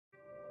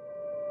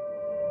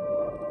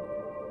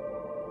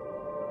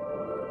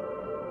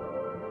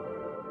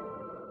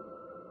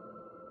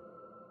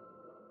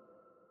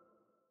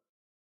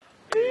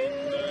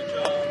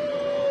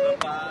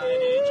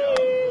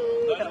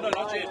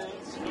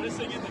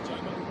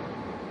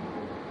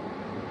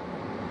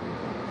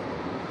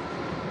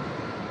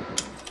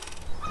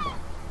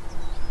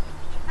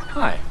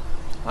Hi,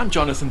 I'm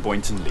Jonathan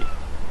Boynton Lee.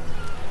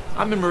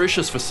 I'm in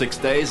Mauritius for 6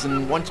 days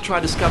and want to try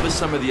to discover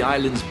some of the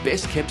island's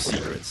best kept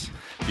secrets,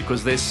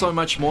 because there's so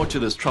much more to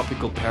this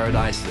tropical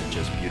paradise than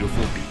just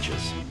beautiful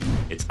beaches.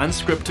 It's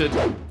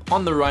unscripted,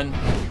 on the run,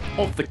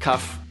 off the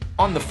cuff,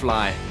 on the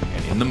fly,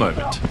 and in the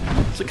moment.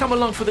 So come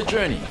along for the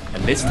journey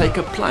and let's take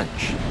a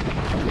plunge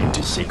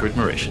into Secret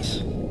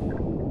Mauritius.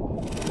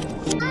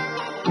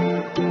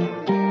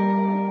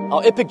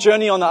 Our epic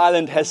journey on the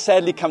island has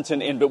sadly come to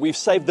an end, but we've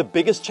saved the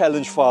biggest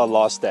challenge for our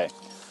last day.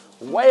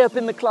 Way up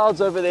in the clouds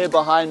over there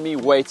behind me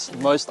waits the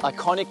most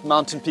iconic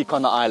mountain peak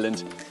on the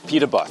island,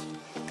 Pieter Both.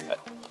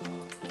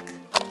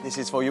 This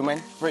is for you,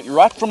 man.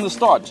 Right from the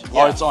start.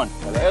 Yeah. Oh, it's on.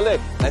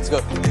 Let's go.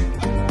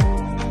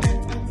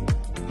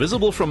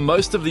 Visible from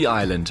most of the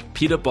island,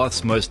 Pieter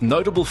Both's most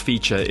notable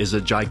feature is a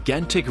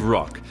gigantic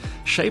rock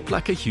shaped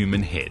like a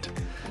human head.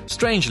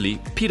 Strangely,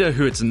 Pieter,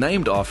 who it's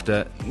named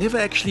after, never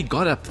actually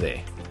got up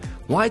there.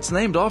 Why it's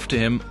named after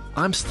him,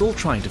 I'm still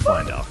trying to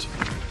find out.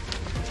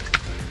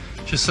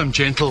 Just some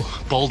gentle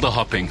boulder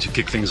hopping to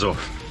kick things off.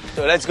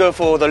 So let's go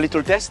for the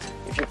little test.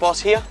 If you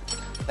pause here,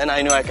 then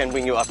I know I can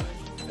bring you up.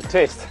 A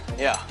test.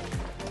 Yeah.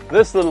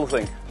 This little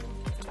thing.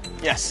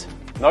 Yes.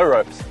 No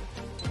ropes.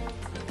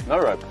 No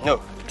rope.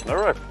 No. No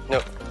rope.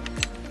 No.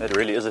 That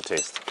really is a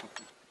test.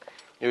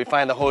 You will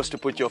find the holes to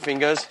put your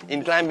fingers.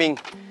 In climbing,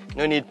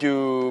 no need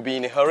to be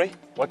in a hurry.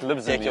 What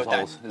lives Take in your these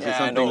holes? time. Is there Yeah,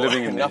 something no,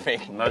 living in there?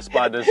 nothing. No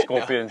spiders,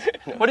 scorpions.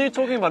 No. What are you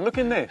talking about? Look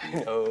in there.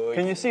 No.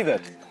 Can you see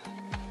that?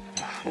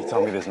 You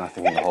tell me there's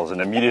nothing in the holes and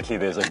immediately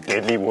there's a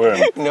deadly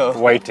worm No.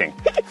 waiting.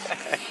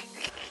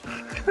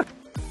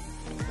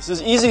 This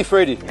is easy,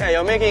 Freddy. Yeah,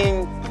 you're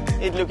making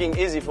it looking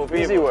easy for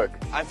people. Easy work.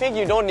 I think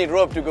you don't need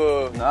rope to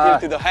go Nah.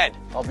 to the head.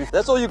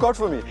 That's all you got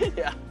for me?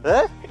 Yeah.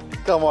 Eh?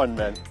 Come on,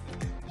 man.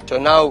 So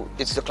now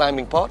it's the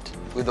climbing part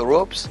with the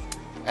ropes,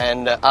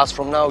 and as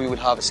from now we will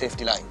have a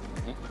safety line.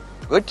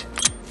 Good?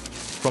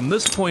 From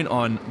this point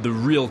on, the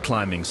real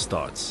climbing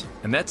starts,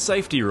 and that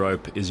safety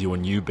rope is your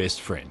new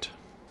best friend.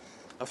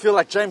 I feel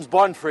like James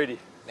Bond, Freddy.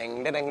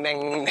 Ding, ding, ding,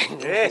 ding, ding,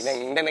 Yes.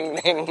 ding, ding, ding,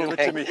 ding, Give it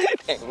to me.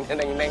 ding, ding,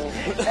 ding, ding.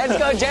 Let's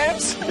go,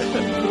 James!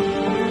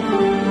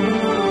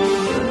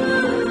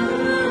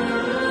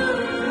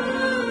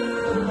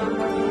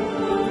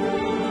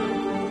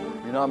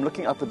 You know, I'm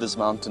looking up at this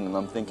mountain and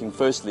I'm thinking,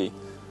 firstly,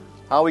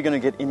 how are we going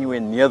to get anywhere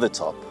near the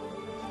top?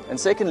 And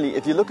secondly,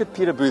 if you look at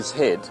Pieter Both's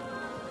head,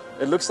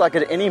 it looks like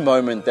at any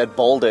moment that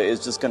boulder is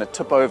just going to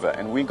tip over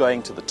and we're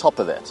going to the top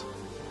of that.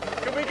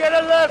 Can we get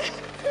a lift?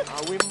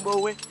 A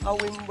wimbo it, a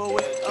wimbo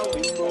it, a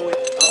wimbo it,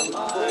 a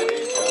wimbo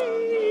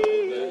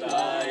it. The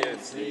lion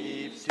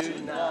sleeps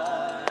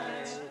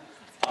tonight.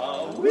 A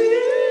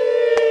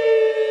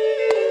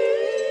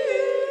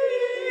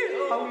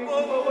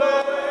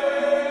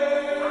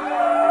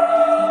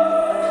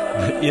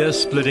The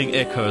ear-splitting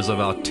echoes of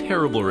our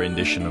terrible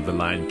rendition of The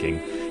Lion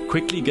King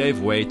quickly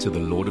gave way to The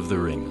Lord of the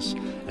Rings,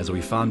 as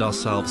we found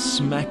ourselves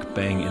smack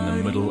bang in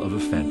the middle of a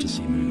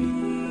fantasy movie.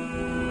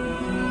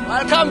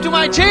 Welcome to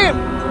my team!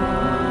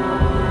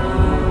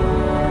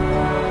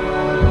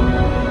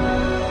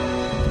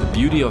 The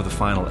beauty of the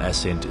final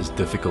ascent is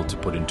difficult to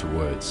put into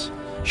words.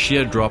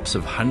 Sheer drops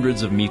of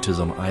hundreds of meters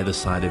on either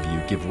side of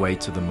you give way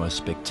to the most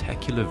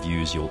spectacular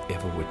views you'll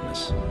ever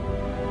witness.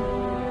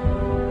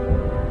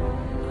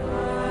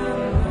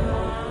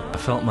 I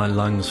felt my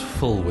lungs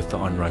full with the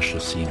onrush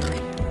of scenery.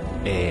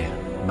 Air,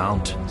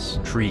 mountains,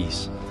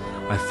 trees.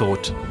 I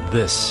thought,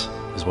 this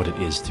is what it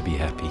is to be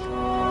happy.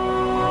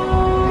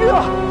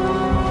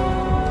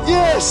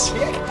 Yes!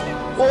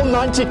 All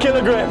 90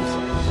 kilograms.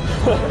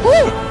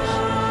 Woo!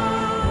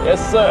 Yes,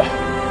 sir.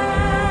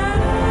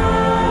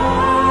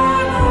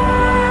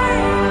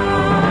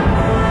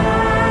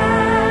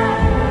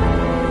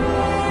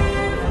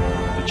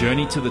 The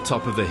journey to the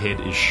top of the head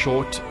is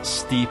short,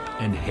 steep,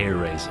 and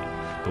hair-raising,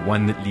 but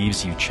one that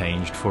leaves you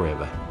changed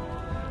forever.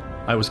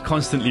 I was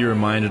constantly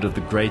reminded of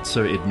the great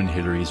Sir Edmund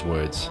Hillary's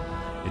words,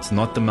 "It's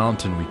not the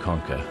mountain we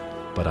conquer,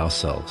 but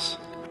ourselves."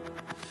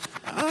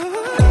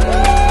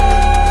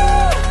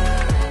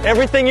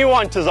 Everything you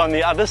want is on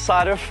the other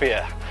side of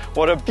fear.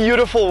 What a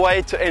beautiful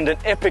way to end an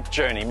epic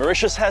journey.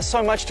 Mauritius has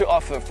so much to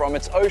offer, from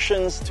its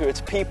oceans to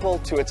its people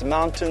to its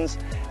mountains,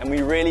 and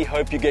we really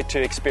hope you get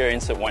to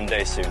experience it one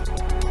day soon.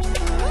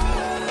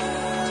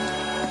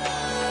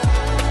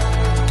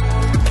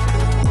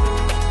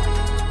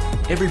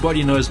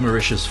 Everybody knows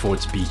Mauritius for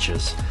its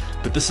beaches,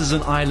 but this is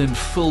an island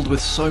filled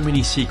with so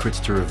many secrets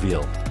to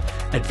reveal.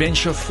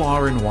 Adventure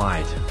far and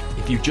wide.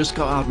 If you just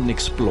go out and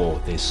explore,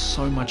 there's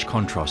so much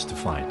contrast to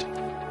find.